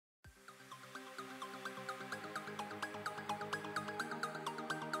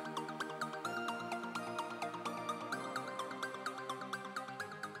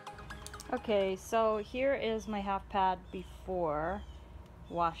Okay, so here is my half pad before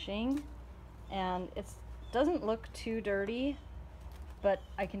washing, and it doesn't look too dirty, but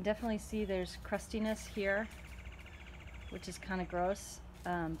I can definitely see there's crustiness here, which is kind of gross,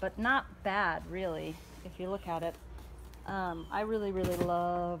 but not bad really if you look at it. I really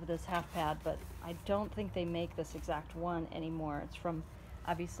love this half pad, but I don't think they make this exact one anymore. It's from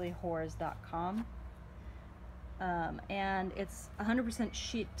obviously whores.com. And it's 100%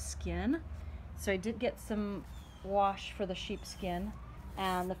 sheepskin. So I did get some wash for the sheepskin,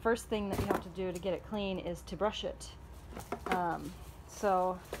 and the first thing that you have to do to get it clean is to brush it.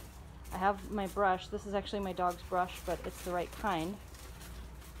 So I have my brush. This is actually my dog's brush, but it's the right kind.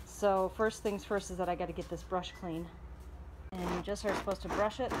 So first things first is that I got to get this brush clean, and you just are supposed to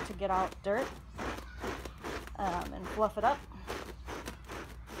brush it to get out dirt and fluff it up.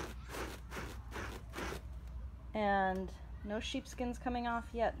 And no sheepskin's coming off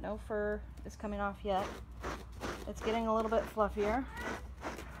yet, no fur is coming off yet. It's getting a little bit fluffier.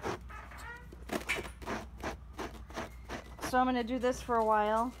 So I'm going to do this for a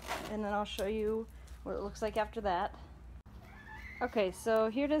while, and then I'll show you what it looks like after that. Okay, so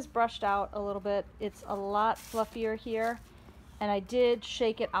here it is brushed out a little bit. It's a lot fluffier here, and I did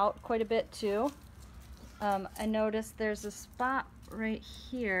shake it out quite a bit too. I noticed there's a spot right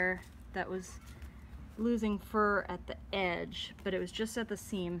here that was losing fur at the edge, but it was just at the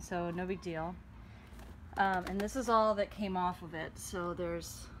seam, so no big deal. And this is all that came off of it. So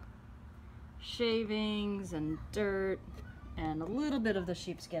there's shavings and dirt and a little bit of the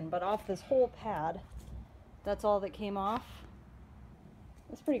sheepskin, but off this whole pad, that's all that came off.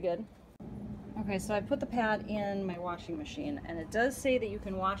 It's pretty good. Okay, so I put the pad in my washing machine, and it does say that you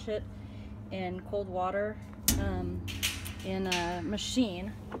can wash it in cold water in a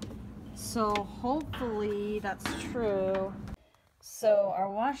machine. So hopefully that's true. So our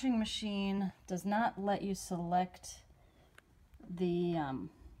washing machine does not let you select the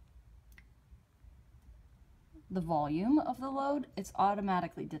volume of the load. It's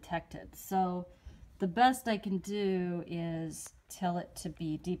automatically detected. So the best I can do is tell it to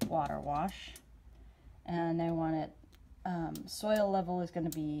be deep water wash, and I want it soil level is going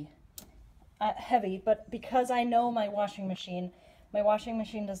to be heavy, but because I know my washing machine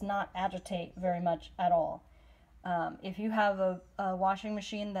does not agitate very much at all. If you have a washing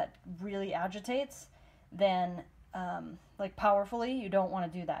machine that really agitates, then like powerfully, you don't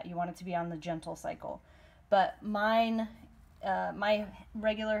want to do that. You want it to be on the gentle cycle. But mine, my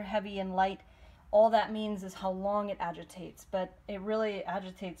regular heavy and light, all that means is how long it agitates, but it really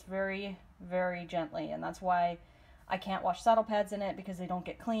agitates very gently, and that's why I can't wash saddle pads in it, because they don't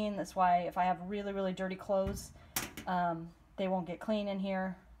get clean. That's why if I have really dirty clothes, they won't get clean in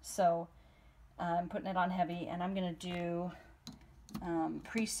here. So I'm putting it on heavy, and I'm gonna do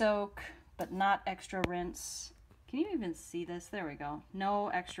pre-soak, but not extra rinse. Can you even see this? There we go. No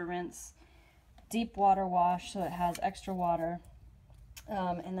extra rinse. Deep water wash, so it has extra water.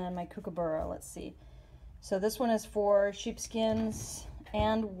 And then my Kookaburra, let's see. So this one is for sheepskins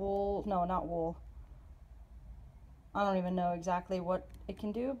and wool. No, not wool. I don't even know exactly what it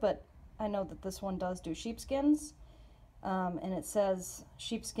can do, but I know that this one does do sheepskins. And it says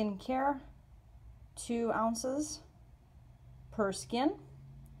sheepskin care, 2 ounces per skin,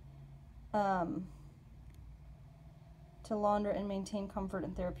 to launder and maintain comfort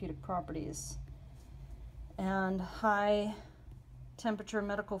and therapeutic properties. And high temperature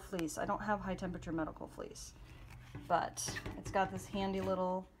medical fleece. I don't have high temperature medical fleece, but it's got this handy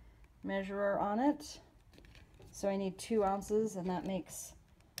little measurer on it. So I need 2 ounces, and that makes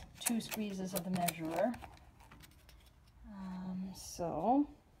 2 squeezes of the measurer. So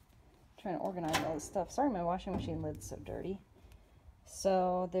I'm trying to organize all this stuff. Sorry, my washing machine lid's so dirty.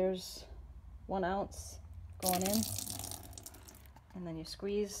 So there's 1 ounce going in, and then you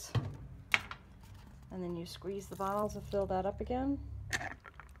squeeze, and then you squeeze the bottle to fill that up again,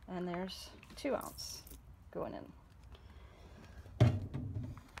 and there's 2 ounce going in.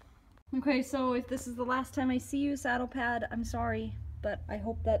 Okay, so if this is the last time I see you, Saddle Pad, I'm sorry, but I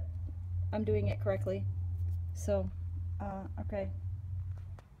hope that I'm doing it correctly. So, okay.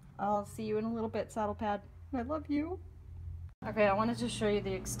 I'll see you in a little bit, Saddle Pad. I love you. Okay, I wanted to show you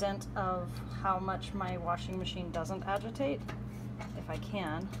the extent of how much my washing machine doesn't agitate, if I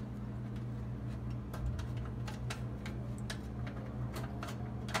can.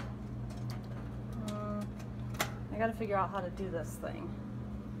 I gotta figure out how to do this thing.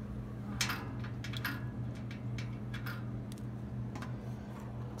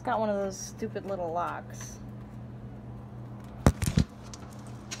 It's got one of those stupid little locks.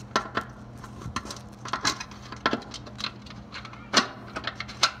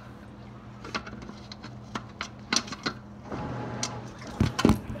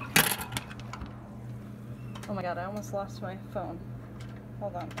 Oh my god, I almost lost my phone.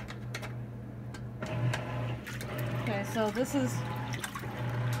 Hold on. Okay, so this is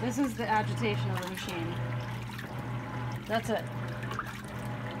the agitation of the machine. That's it.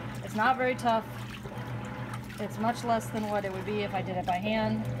 It's not very tough. It's much less than what it would be if I did it by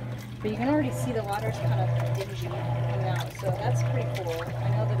hand. But you can already see the water's kind of dingy coming out, so that's pretty cool. I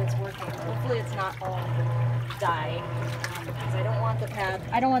know that it's working. Hopefully it's not all dye, because I don't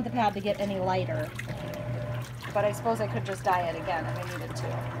want the pad to get any lighter. But I suppose I could just dye it again if I needed to.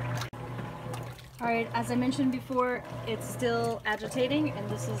 Alright, as I mentioned before, it's still agitating, and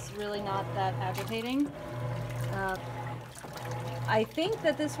this is really not that agitating. I think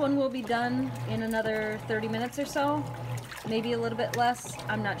that this one will be done in another 30 minutes or so. Maybe a little bit less,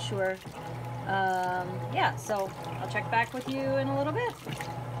 I'm not sure. Yeah, so I'll check back with you in a little bit.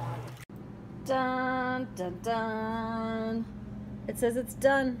 Dun, dun, dun. It says it's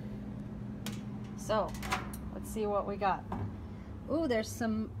done. So, let's see what we got. Ooh, there's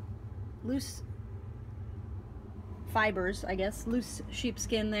some loose fibers, I guess, loose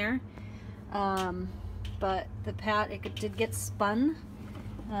sheepskin there. But the pad, it did get spun,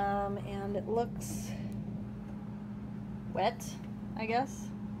 and it looks wet, I guess.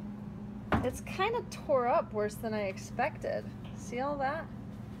 It's kind of tore up worse than I expected. See all that?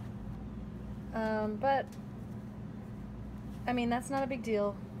 But I mean, that's not a big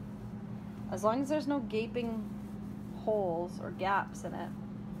deal. As long as there's no gaping holes or gaps in it,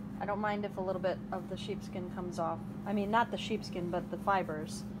 I don't mind if a little bit of the sheepskin comes off. I mean, not the sheepskin, but the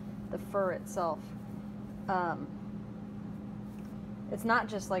fibers, the fur itself. It's not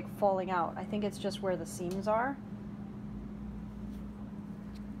just like falling out. I think it's just where the seams are.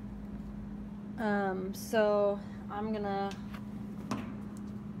 So I'm gonna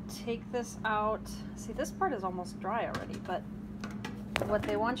take this out. See, this part is almost dry already, but what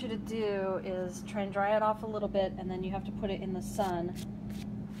they want you to do is try and dry it off a little bit, and then you have to put it in the sun.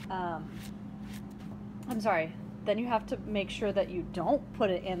 I'm sorry, then you have to make sure that you don't put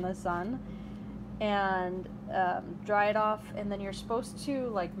it in the sun and dry it off, and then you're supposed to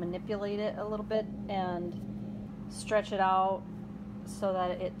like manipulate it a little bit and stretch it out so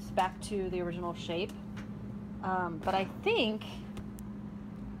that it's back to the original shape. But I think,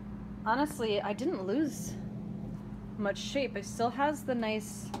 honestly, I didn't lose much shape. It still has the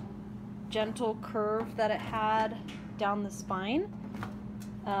nice gentle curve that it had down the spine.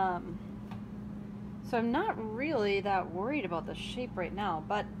 So I'm not really that worried about the shape right now,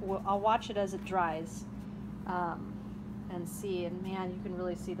 but I'll watch it as it dries and see. And man, you can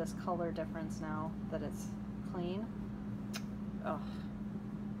really see this color difference now that it's clean. Ugh.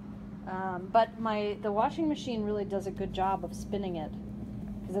 But the washing machine really does a good job of spinning it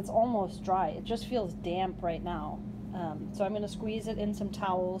because it's almost dry. It just feels damp right now. So I'm going to squeeze it in some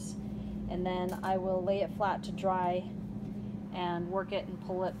towels, and then I will lay it flat to dry and work it and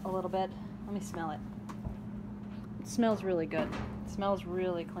pull it a little bit. Let me smell it. It smells really good. It smells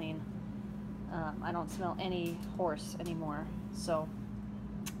really clean. I don't smell any horse anymore. So,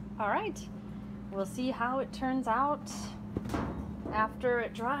 all right. We'll see how it turns out after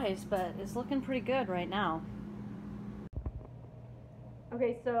it dries, but it's looking pretty good right now.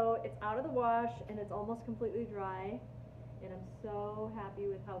 Okay, so it's out of the wash and it's almost completely dry, and I'm so happy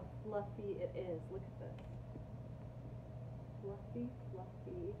with how fluffy it is. Look at this. Fluffy,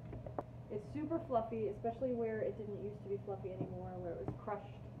 fluffy. It's super fluffy, especially where it didn't used to be fluffy anymore, where it was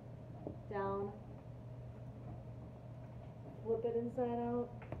crushed down. Flip it inside out.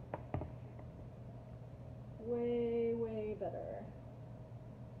 Way, way better.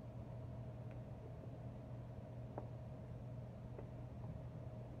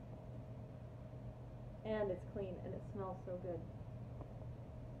 And it's clean and it smells so good.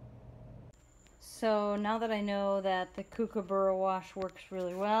 So now that I know that the Kookaburra wash works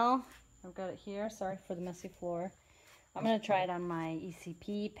really well, I've got it here. Sorry for the messy floor. I'm going to try it on my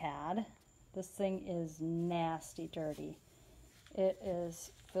ECP pad. This thing is nasty dirty. It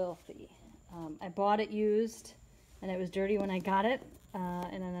is filthy. I bought it used and it was dirty when I got it,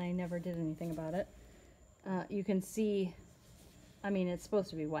 and then I never did anything about it. You can see, I mean, it's supposed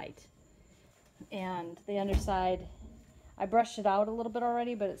to be white. And the underside, I brushed it out a little bit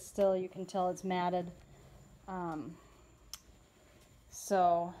already, but it's still, you can tell it's matted.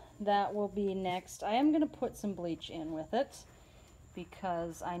 So that will be next. I am going to put some bleach in with it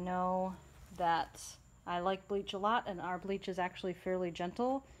because I know that I like bleach a lot, and our bleach is actually fairly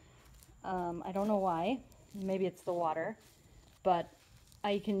gentle. I don't know why. Maybe it's the water, but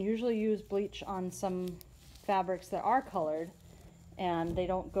I can usually use bleach on some fabrics that are colored and they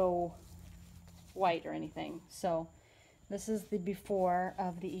don't go white or anything. So this is the before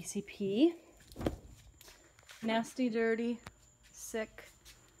of the ECP. Nasty, dirty, sick,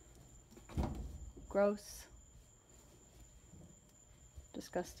 gross,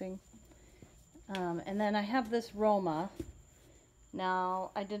 disgusting. And then I have this Roma.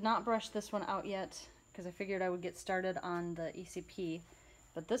 Now, I did not brush this one out yet because I figured I would get started on the ECP,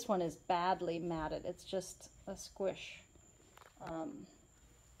 but this one is badly matted. It's just a squish.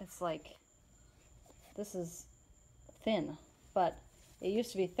 It's like, this is thin, but it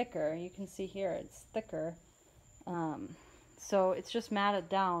used to be thicker. You can see here it's thicker. So it's just matted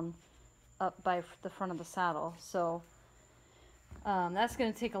down up by the front of the saddle. So that's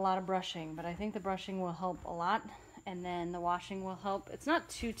going to take a lot of brushing, but I think the brushing will help a lot, and then the washing will help. It's not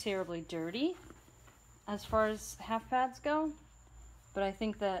too terribly dirty as far as half pads go, but I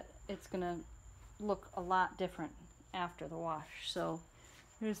think that it's going to look a lot different after the wash. So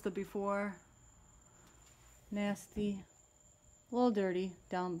here's the before. Nasty, a little dirty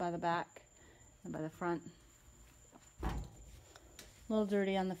down by the back and by the front. A little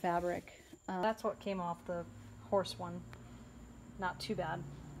dirty on the fabric. That's what came off the horse one. Not too bad,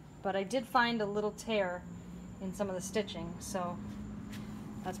 but I did find a little tear in some of the stitching, so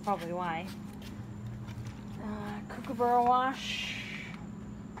that's probably why. Kookaburra wash,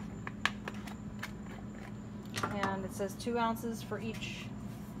 and it says 2 ounces for each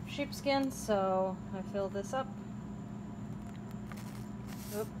sheepskin, so I fill this up.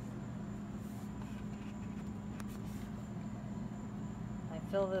 Oop.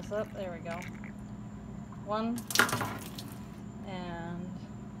 I fill this up, there we go. 1 and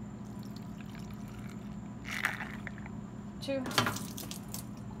 2.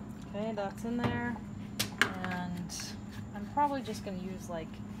 Okay, that's in there, and I'm probably just going to use like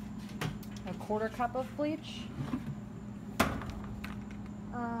a 1/4 cup of bleach.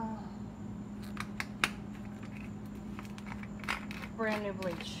 Brand new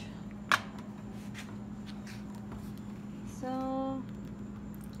bleach. So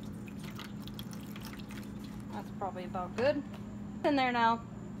that's probably about good. In there now,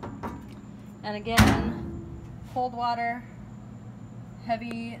 and again, cold water,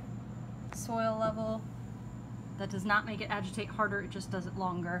 heavy soil level. That does not make it agitate harder, it just does it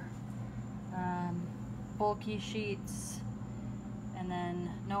longer. Bulky sheets, and then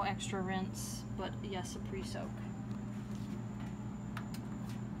no extra rinse, but yes, a pre-soak.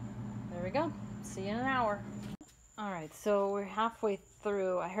 There we go. See you in an hour. Alright, so we're halfway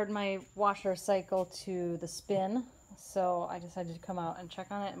through. I heard my washer cycle to the spin, so I decided to come out and check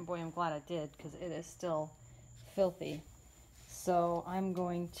on it, and boy, I'm glad I did, because it is still filthy. So I'm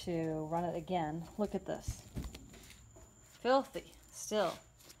going to run it again. Look at this. Filthy, still.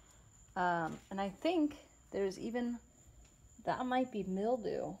 And I think there's even, that might be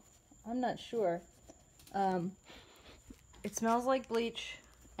mildew. I'm not sure. It smells like bleach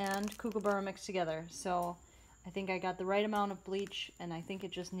and Kookaburra mixed together, so I think I got the right amount of bleach, and I think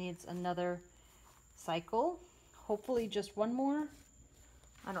it just needs another cycle. Hopefully just one more.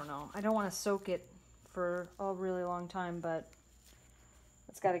 I don't know. I don't want to soak it for a really long time, but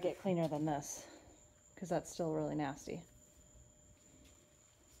it's got to get cleaner than this, because that's still really nasty.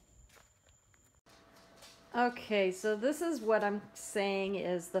 Okay, so this is what I'm saying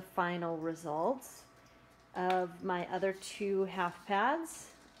is the final results of my other 2 half pads.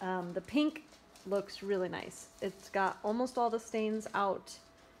 The pink looks really nice. It's got almost all the stains out,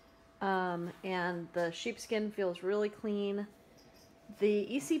 and the sheepskin feels really clean. The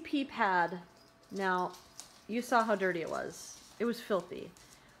ECP pad, now you saw how dirty it was. It was filthy.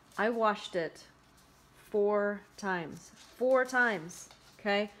 I washed it 4 times. 4 times,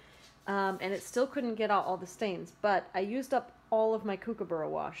 okay? And it still couldn't get out all the stains, but I used up all of my Kookaburra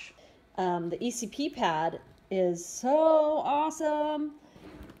wash. The ECP pad is so awesome.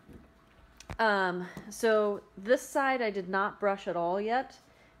 So this side I did not brush at all yet.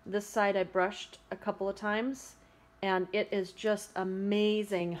 This side I brushed a couple of times, and it is just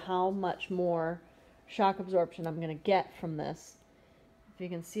amazing how much more shock absorption I'm going to get from this. If you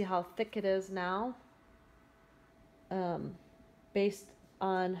can see how thick it is now, based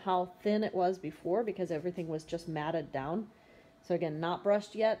on how thin it was before, because everything was just matted down. So again, not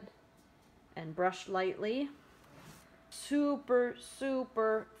brushed yet, and brushed lightly. Super,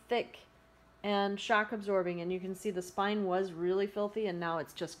 super thick and shock absorbing, and you can see the spine was really filthy, and now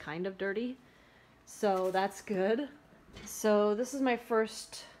it's just kind of dirty. So that's good. So this is my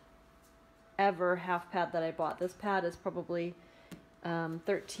first ever half pad that I bought. This pad is probably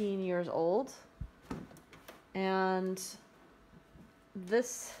 13 years old, and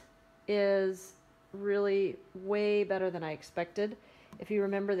this is really way better than I expected. If you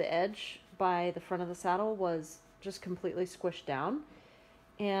remember, the edge by the front of the saddle was just completely squished down,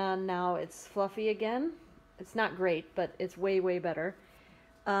 and now it's fluffy again. It's not great, but it's way, way better.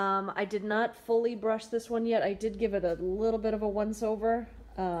 I did not fully brush this one yet. I did give it a little bit of a once over,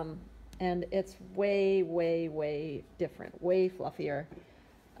 and it's way, way, way different, way fluffier.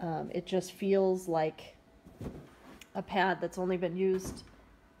 It just feels like a pad that's only been used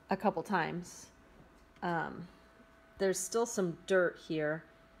a couple times. There's still some dirt here.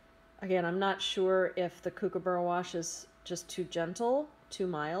 Again, I'm not sure if the Kookaburra wash is just too gentle, too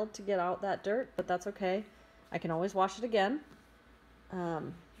mild to get out that dirt, but that's okay. I can always wash it again.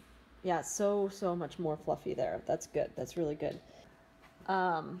 Yeah, so much more fluffy there. That's good. That's really good.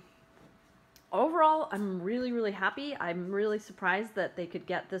 Overall, I'm really, really happy. I'm really surprised that they could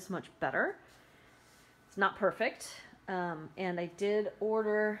get this much better. It's not perfect. And I did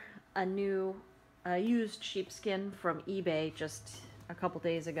order a new used sheepskin from eBay just a couple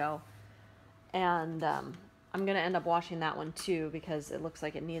days ago. And I'm going to end up washing that one too because it looks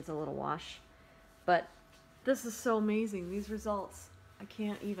like it needs a little wash. But this is so amazing, these results. I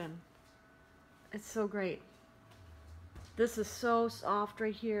can't even. It's so great. This is so soft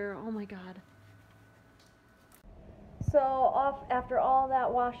right here. Oh my God. So after all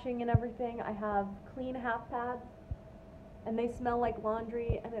that washing and everything, I have clean half pads, and they smell like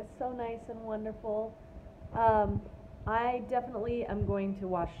laundry, and it's so nice and wonderful. I definitely am going to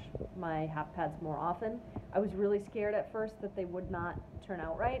wash my half pads more often. I was really scared at first that they would not turn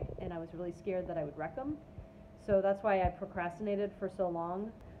out right, and I was really scared that I would wreck them. So that's why I procrastinated for so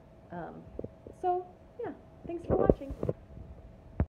long. So yeah, thanks for watching.